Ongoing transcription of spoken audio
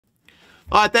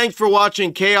Thanks for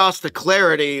watching Chaos to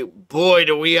Clarity. Boy,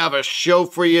 do we have a show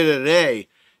for you today.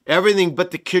 Everything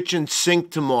but the kitchen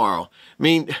sink tomorrow. I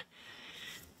mean,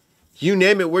 you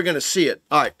name it, we're going to see it.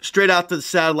 All right, straight out to the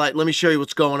satellite. Let me show you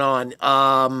what's going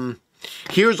on.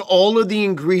 Here's all of the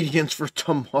ingredients for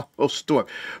tomorrow's storm.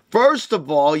 First of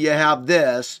all, you have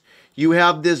this. You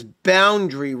have this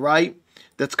boundary, right?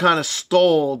 That's kind of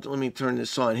stalled. Let me turn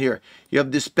this on here. You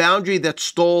have this boundary that's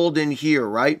stalled in here,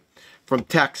 right? From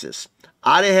Texas.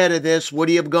 Out ahead of this, what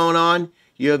do you have going on?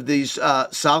 You have these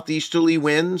southeasterly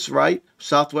winds, right?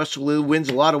 Southwesterly winds,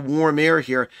 a lot of warm air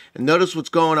here. And notice what's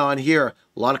going on here.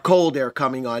 A lot of cold air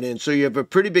coming on in. So you have a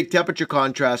pretty big temperature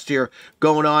contrast here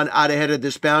going on out ahead of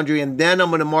this boundary. And then I'm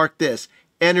going to mark this,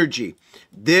 energy.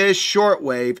 This short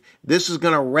wave, this is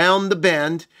going to round the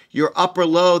bend. Your upper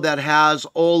low that has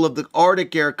all of the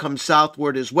Arctic air comes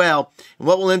southward as well. And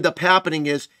what will end up happening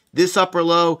is this upper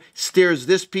low steers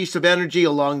this piece of energy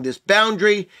along this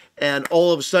boundary, and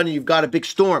all of a sudden you've got a big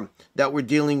storm that we're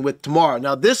dealing with tomorrow.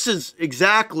 Now, this is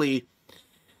exactly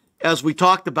as we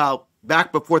talked about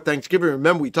back before Thanksgiving.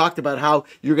 Remember, we talked about how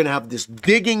you're going to have this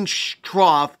digging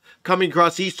trough coming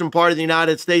across the eastern part of the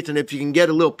United States, and if you can get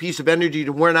a little piece of energy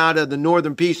to run out of the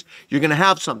northern piece, you're going to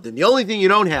have something. The only thing you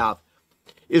don't have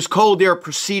is cold air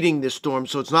preceding this storm,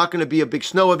 so it's not going to be a big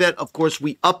snow event. Of course,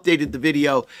 we updated the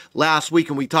video last week,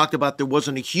 and we talked about there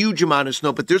wasn't a huge amount of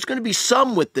snow, but there's going to be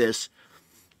some with this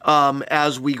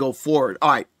as we go forward.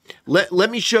 All right,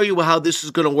 let me show you how this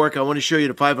is going to work. I want to show you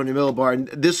the 500 millibar, and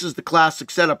this is the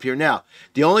classic setup here. Now,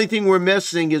 the only thing we're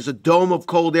missing is a dome of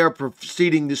cold air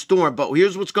preceding the storm, but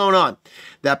here's what's going on.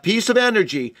 That piece of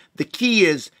energy, the key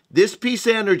is this piece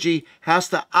of energy has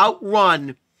to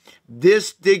outrun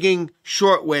this digging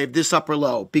shortwave, this upper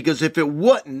low, because if it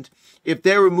wouldn't, if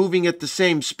they were moving at the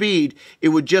same speed, it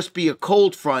would just be a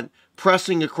cold front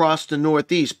pressing across the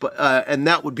northeast, but and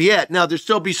that would be it. Now, there'd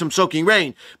still be some soaking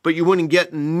rain, but you wouldn't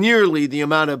get nearly the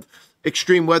amount of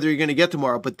extreme weather you're going to get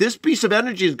tomorrow. But this piece of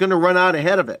energy is going to run out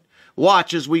ahead of it.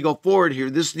 Watch as we go forward here.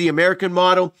 This is the American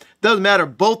model. Doesn't matter.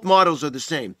 Both models are the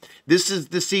same. This is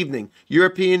this evening.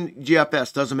 European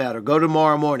GFS. Doesn't matter. Go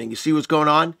tomorrow morning. You see what's going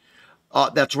on?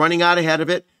 That's running out ahead of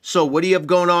it. So what do you have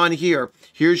going on here?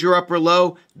 Here's your upper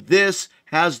low. This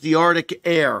has the Arctic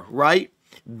air, right?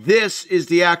 This is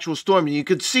the actual storm. And you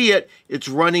can see it. It's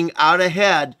running out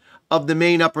ahead of the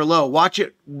main upper low. Watch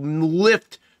it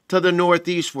lift to the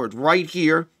northeastward right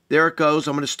here. There it goes.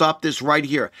 I'm going to stop this right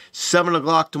here. 7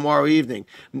 o'clock tomorrow evening.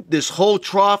 This whole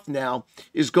trough now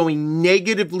is going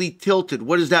negatively tilted.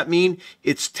 What does that mean?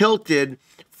 It's tilted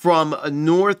from a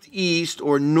northeast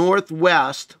or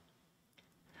northwest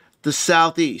the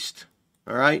southeast,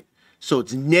 all right? So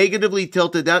it's negatively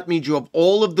tilted. That means you have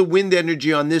all of the wind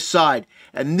energy on this side.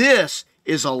 And this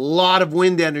is a lot of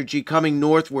wind energy coming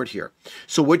northward here.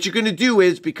 So what you're going to do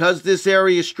is, because this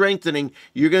area is strengthening,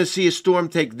 you're going to see a storm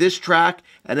take this track,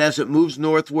 and as it moves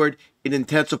northward, it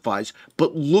intensifies.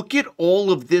 But look at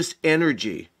all of this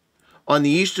energy on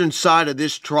the eastern side of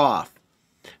this trough.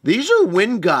 These are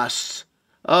wind gusts.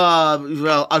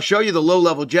 Well, I'll show you the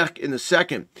low-level jet in a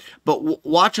second, but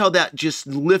watch how that just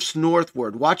lifts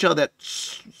northward. Watch how that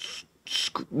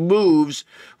moves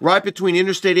right between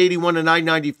Interstate 81 and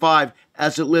I-95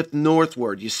 as it lifts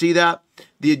northward. You see that?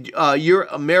 Your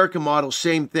American model,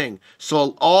 same thing.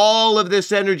 So all of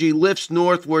this energy lifts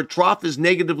northward. Trough is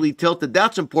negatively tilted.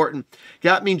 That's important.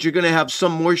 That means you're going to have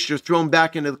some moisture thrown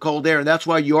back into the cold air, and that's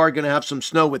why you are going to have some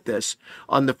snow with this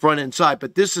on the front end side.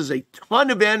 But this is a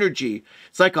ton of energy.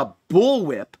 It's like a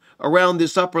bullwhip around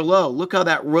this upper low. Look how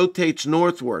that rotates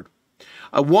northward.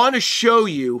 I want to show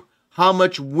you how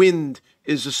much wind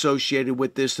is associated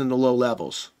with this in the low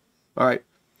levels. All right.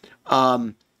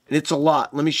 And it's a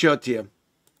lot. Let me show it to you.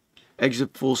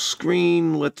 Exit full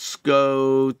screen. Let's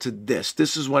go to this.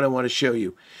 This is what I want to show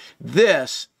you.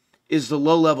 This is the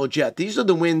low-level jet. These are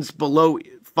the winds below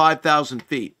 5,000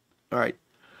 feet. All right.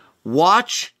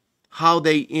 Watch how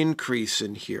they increase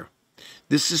in here.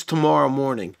 This is tomorrow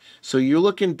morning. So you're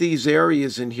looking at these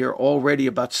areas in here already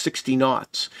about 60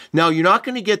 knots. Now, you're not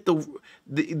going to get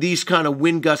these kind of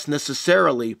wind gusts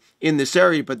necessarily in this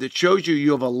area, but it shows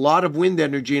you have a lot of wind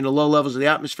energy in the low levels of the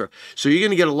atmosphere. So you're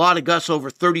going to get a lot of gusts over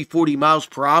 30, 40 miles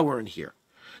per hour in here.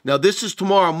 Now, this is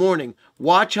tomorrow morning.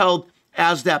 Watch how,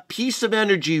 as that piece of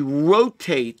energy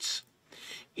rotates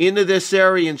into this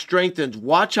area and strengthens,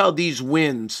 watch how these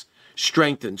winds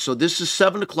strengthen. So this is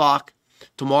 7 o'clock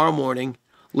tomorrow morning.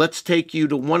 Let's take you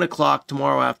to 1 o'clock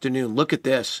tomorrow afternoon. Look at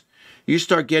this. You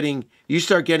start getting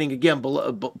again,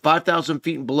 below 5,000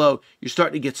 feet and below, you're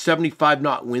starting to get 75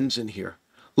 knot winds in here.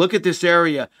 Look at this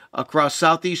area across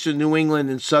southeastern New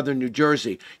England and southern New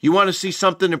Jersey. You want to see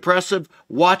something impressive?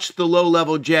 Watch the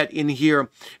low-level jet in here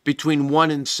between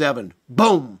 1 and 7.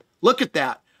 Boom! Look at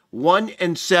that. 1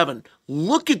 and 7.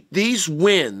 Look at these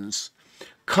winds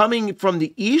coming from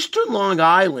the eastern Long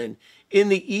Island in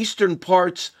the eastern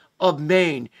parts of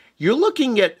Maine. You're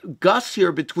looking at gusts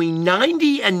here between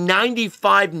 90 and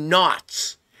 95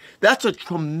 knots. That's a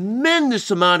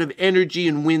tremendous amount of energy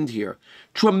and wind here.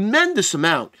 Tremendous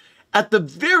amount. At the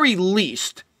very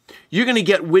least, you're going to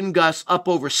get wind gusts up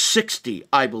over 60,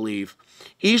 I believe.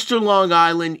 Eastern Long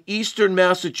Island, eastern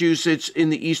Massachusetts, in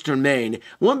the eastern Maine. I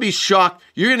wouldn't be shocked.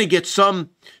 You're going to get some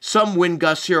wind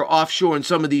gusts here offshore in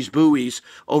some of these buoys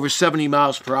over 70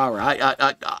 miles per hour.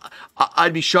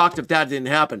 I'd be shocked if that didn't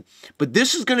happen. But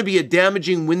this is going to be a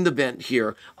damaging wind event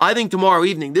here. I think tomorrow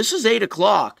evening. This is 8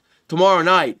 o'clock tomorrow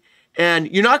night.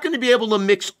 And you're not going to be able to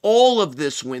mix all of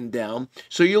this wind down.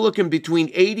 So you're looking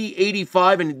between 80,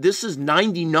 85, and this is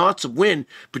 90 knots of wind.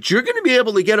 But you're going to be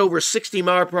able to get over 60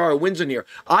 mile per hour winds in here.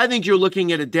 I think you're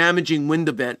looking at a damaging wind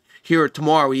event here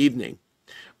tomorrow evening.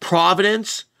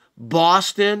 Providence,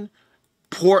 Boston,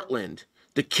 Portland,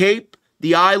 the Cape,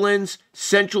 the islands,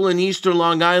 central and eastern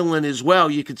Long Island as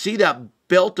well. You can see that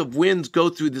belt of winds go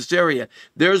through this area.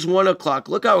 There's 1 o'clock.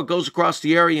 Look how it goes across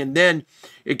the area, and then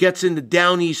it gets into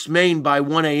down east Maine by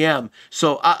 1 a.m.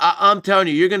 So I'm telling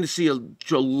you, you're going to see a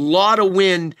lot of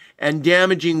wind and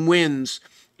damaging winds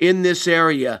in this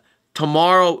area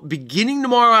tomorrow, beginning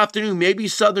tomorrow afternoon, maybe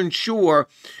southern shore,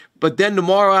 but then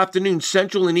tomorrow afternoon,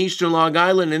 central and eastern Long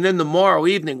Island, and then tomorrow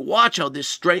evening. Watch how this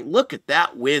strength, look at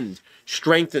that wind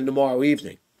strengthen tomorrow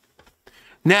evening.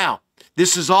 Now,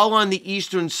 this is all on the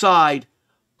eastern side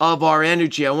of our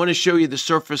energy. I want to show you the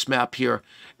surface map here,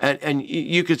 and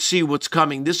you could see what's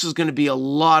coming. This is going to be a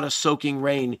lot of soaking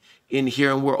rain in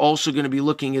here, and we're also going to be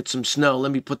looking at some snow.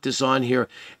 Let me put this on here,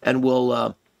 and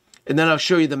and then I'll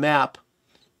show you the map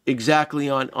exactly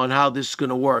on how this is going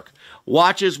to work.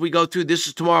 Watch as we go through. This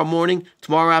is tomorrow morning,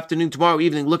 tomorrow afternoon, tomorrow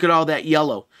evening. Look at all that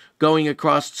yellow going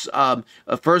across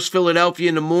first Philadelphia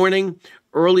in the morning,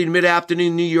 early to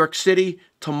mid-afternoon New York City,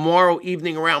 tomorrow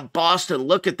evening around Boston.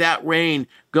 Look at that rain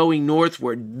going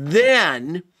northward.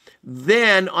 Then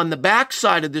on the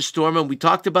backside of this storm, and we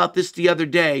talked about this the other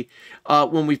day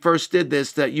when we first did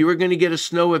this, that you were going to get a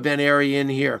snow event area in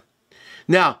here.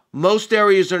 Now, most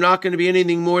areas are not going to be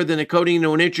anything more than a coating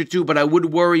to an inch or two, but I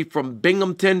would worry from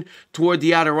Binghamton toward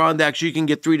the Adirondacks, you can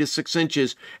get 3 to 6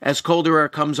 inches as colder air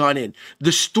comes on in.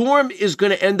 The storm is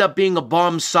going to end up being a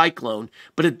bomb cyclone,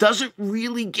 but it doesn't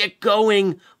really get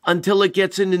going until it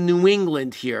gets into New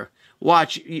England here.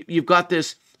 Watch, you've got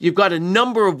this. You've got a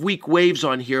number of weak waves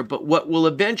on here, but what will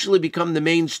eventually become the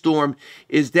main storm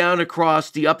is down across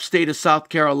the upstate of South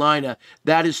Carolina.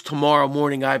 That is tomorrow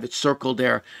morning. I have it circled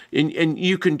there. And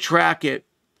you can track it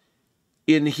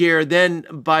in here. Then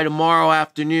by tomorrow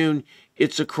afternoon,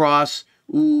 it's across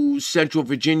central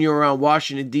Virginia around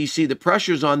Washington, D.C. The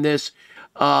pressures on this,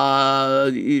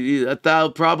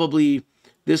 probably...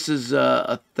 This is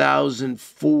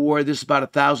 1,004. This is about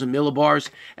 1,000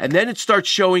 millibars. And then it starts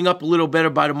showing up a little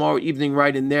better by tomorrow evening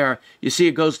right in there. You see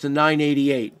it goes to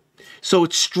 988. So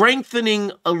it's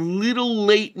strengthening a little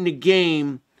late in the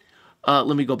game.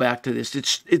 Let me go back to this.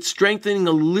 It's strengthening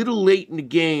a little late in the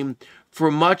game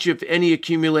for much, if any,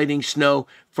 accumulating snow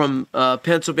from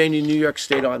Pennsylvania, New York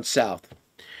State on south.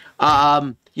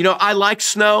 I like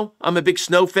snow. I'm a big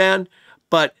snow fan.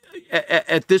 But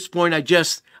at this point,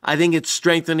 I think it's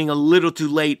strengthening a little too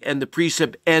late, and the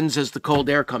precip ends as the cold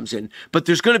air comes in. But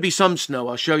there's going to be some snow.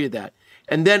 I'll show you that.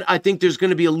 And then I think there's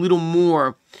going to be a little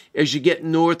more as you get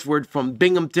northward from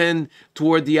Binghamton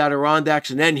toward the Adirondacks.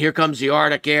 And then here comes the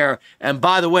Arctic air. And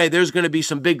by the way, there's going to be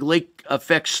some big lake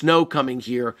effect snow coming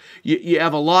here. You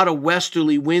have a lot of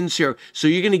westerly winds here. So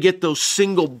you're going to get those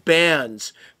single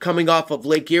bands coming off of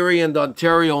Lake Erie and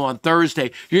Ontario on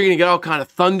Thursday. You're going to get all kind of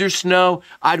thunder snow.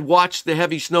 I'd watch the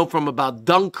heavy snow from about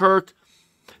Dunkirk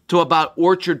to about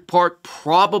Orchard Park,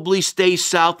 probably stay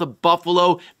south of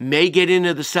Buffalo, may get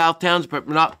into the south towns, but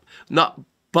not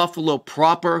Buffalo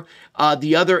proper.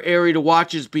 The other area to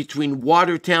watch is between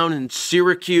Watertown and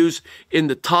Syracuse in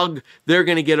the Tug. They're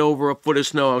going to get over a foot of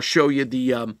snow. I'll show you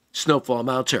the snowfall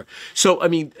amounts here. So, I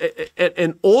mean,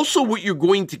 and also what you're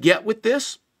going to get with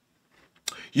this,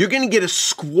 you're going to get a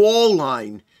squall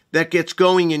line that gets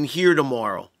going in here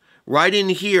tomorrow, right in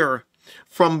here,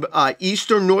 from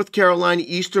eastern North Carolina,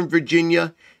 eastern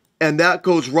Virginia, and that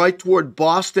goes right toward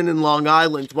Boston and Long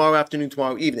Island tomorrow afternoon,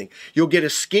 tomorrow evening. You'll get a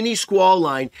skinny squall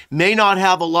line, may not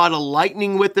have a lot of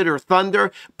lightning with it or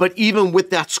thunder, but even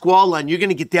with that squall line, you're going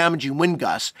to get damaging wind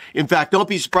gusts. In fact, don't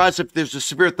be surprised if there's a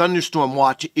severe thunderstorm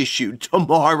watch issued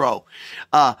tomorrow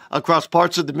across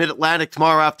parts of the mid-Atlantic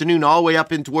tomorrow afternoon, all the way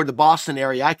up in toward the Boston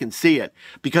area. I can see it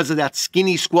because of that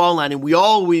skinny squall line, and we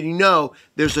already know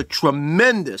there's a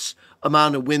tremendous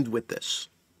amount of wind with this.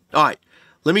 All right.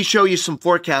 Let me show you some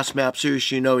forecast maps here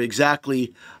so you know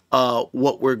exactly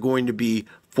what we're going to be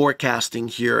forecasting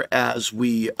here as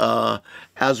we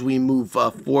move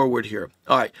forward here.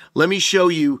 All right, let me show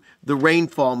you the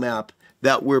rainfall map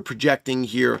that we're projecting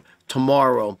here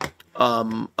tomorrow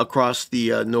across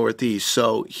the Northeast.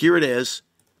 So here it is.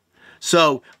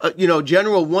 So,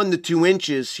 general 1 to 2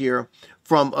 inches here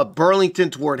from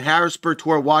Burlington toward Harrisburg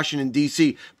toward Washington,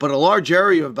 D.C., but a large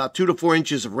area of about 2 to 4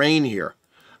 inches of rain here.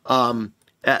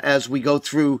 As we go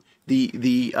through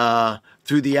the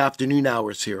afternoon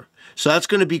hours here. So that's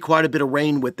going to be quite a bit of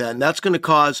rain with that, and that's going to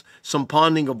cause some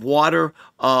ponding of water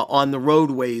on the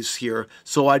roadways here.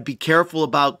 So I'd be careful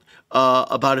about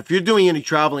if you're doing any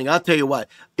traveling. I'll tell you what,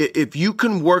 if you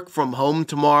can work from home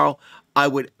tomorrow, I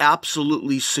would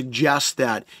absolutely suggest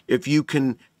that if you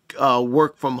can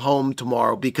work from home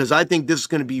tomorrow, because I think this is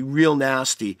going to be real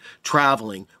nasty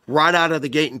traveling right out of the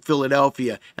gate in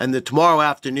Philadelphia, and the tomorrow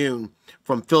afternoon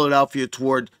from Philadelphia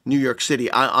toward New York City.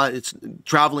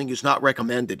 Traveling is not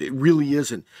recommended. It really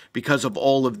isn't because of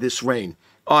all of this rain.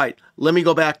 All right, let me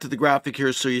go back to the graphic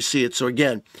here so you see it. So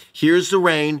again, here's the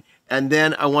rain, and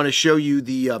then I want to show you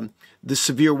the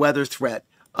severe weather threat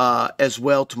as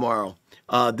well tomorrow.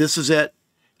 This is it.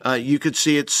 You could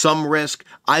see it, some risk.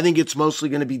 I think it's mostly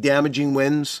going to be damaging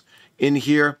winds in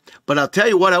here. But I'll tell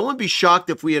you what, I wouldn't be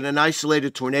shocked if we had an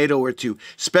isolated tornado or two,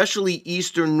 especially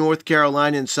eastern North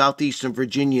Carolina and southeastern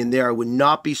Virginia in there. I would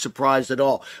not be surprised at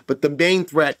all. But the main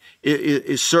threat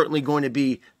is certainly going to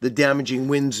be the damaging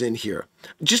winds in here.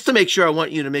 Just to make sure, I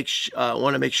want to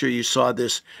make sure you saw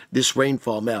this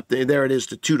rainfall map. There it is,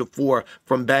 the 2 to 4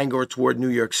 from Bangor toward New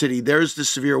York City. There's the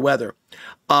severe weather.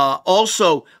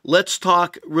 Also, let's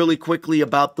talk really quickly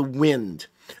about the wind.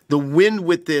 The wind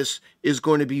with this is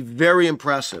going to be very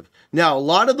impressive. Now, a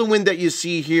lot of the wind that you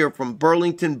see here from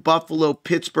Burlington, Buffalo,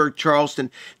 Pittsburgh, Charleston,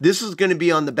 this is going to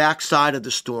be on the back side of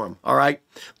the storm, all right?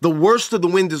 The worst of the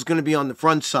wind is going to be on the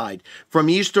front side, from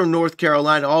eastern North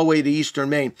Carolina all the way to eastern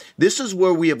Maine. This is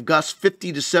where we have gusts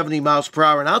 50 to 70 miles per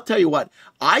hour. And I'll tell you what,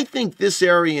 I think this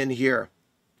area in here,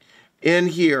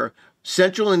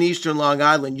 central and eastern Long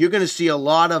Island, you're going to see a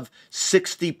lot of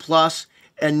 60 plus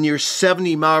and near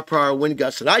 70 mile per hour wind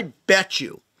gusts. And I bet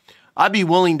you, I'd be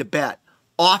willing to bet,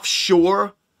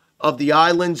 offshore of the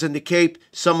islands and the Cape,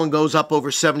 someone goes up over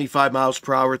 75 miles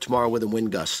per hour tomorrow with a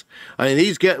wind gust. I mean,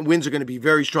 these winds are going to be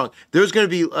very strong. There's going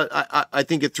to be, I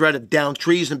think, a threat of down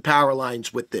trees and power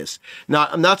lines with this. Now,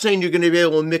 I'm not saying you're going to be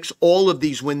able to mix all of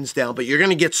these winds down, but you're going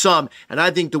to get some. And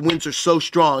I think the winds are so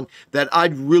strong that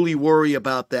I'd really worry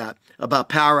about that, about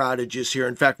power outages here.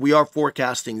 In fact, we are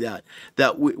forecasting that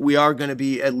we are going to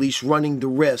be at least running the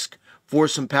risk for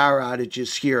some power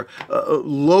outages here.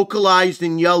 Localized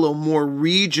in yellow, more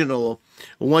regional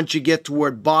once you get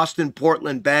toward Boston,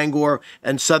 Portland, Bangor,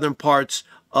 and southern parts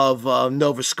of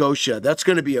Nova Scotia. That's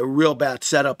going to be a real bad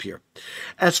setup here.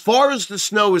 As far as the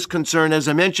snow is concerned, as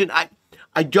I mentioned,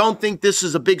 I don't think this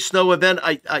is a big snow event.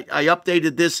 I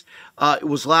updated this. It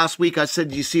was last week. I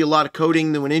said you see a lot of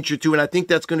coating to an inch or two, and I think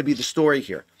that's going to be the story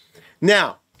here.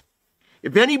 Now,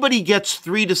 if anybody gets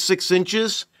 3 to 6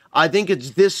 inches, I think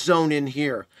it's this zone in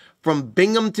here, from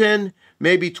Binghamton,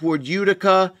 maybe toward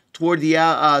Utica, maybe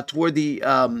up toward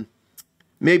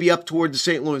the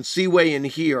St. Lawrence Seaway in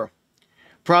here,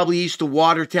 probably east of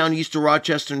Watertown, east of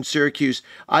Rochester and Syracuse.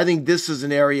 I think this is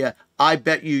an area, I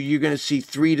bet you're going to see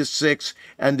 3 to 6,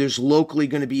 and there's locally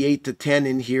going to be 8 to 10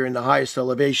 in here in the highest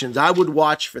elevations. I would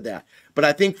watch for that. But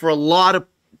I think for a lot of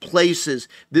places,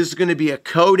 this is going to be a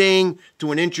coating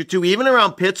to an inch or two, even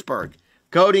around Pittsburgh.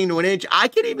 Coating to an inch. I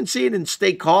could even see it in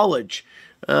State College.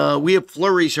 We have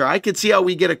flurries here. I could see how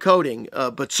we get a coating.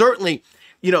 But certainly,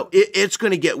 it's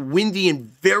going to get windy and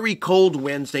very cold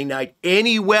Wednesday night.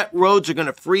 Any wet roads are going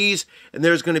to freeze, and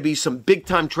there's going to be some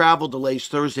big-time travel delays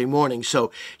Thursday morning.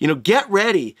 So, get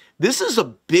ready. This is a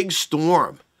big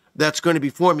storm that's going to be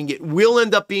forming. It will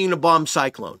end up being a bomb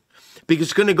cyclone, because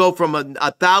it's going to go from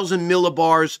 1,000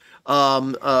 millibars,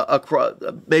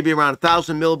 maybe around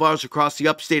 1,000 millibars across the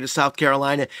upstate of South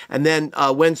Carolina. And then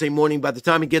Wednesday morning, by the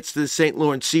time it gets to the St.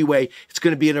 Lawrence Seaway, it's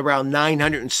going to be at around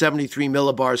 973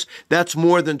 millibars. That's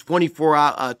more than 24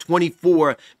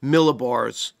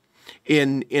 millibars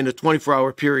in a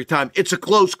 24-hour period of time. It's a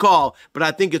close call, but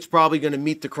I think it's probably going to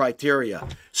meet the criteria.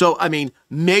 So, I mean,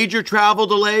 major travel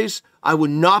delays. I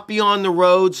would not be on the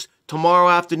roads tomorrow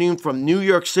afternoon from New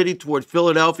York City toward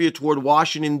Philadelphia, toward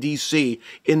Washington, D.C.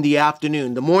 in the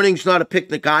afternoon. The morning's not a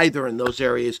picnic either in those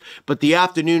areas, but the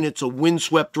afternoon, it's a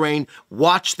windswept rain.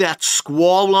 Watch that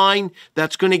squall line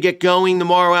that's going to get going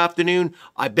tomorrow afternoon.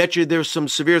 I bet you there's some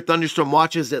severe thunderstorm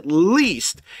watches at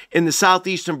least in the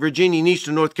southeastern Virginia and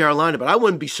eastern North Carolina, but I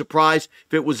wouldn't be surprised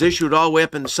if it was issued all the way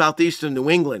up in the southeastern New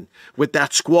England with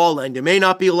that squall line. There may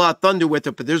not be a lot of thunder with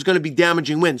it, but there's going to be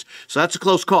damaging winds, so that's a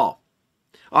close call.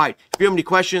 All right, if you have any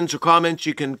questions or comments,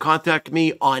 you can contact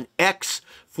me on X,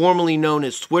 formerly known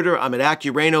as Twitter. I'm at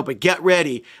AccuRayno, but get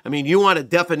ready. I mean, you want a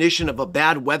definition of a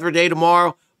bad weather day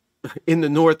tomorrow in the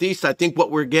Northeast? I think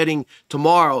what we're getting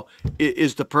tomorrow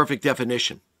is the perfect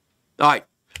definition. All right,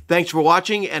 thanks for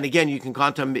watching. And again, you can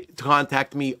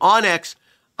contact me on X.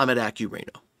 I'm at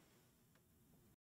AccuRayno.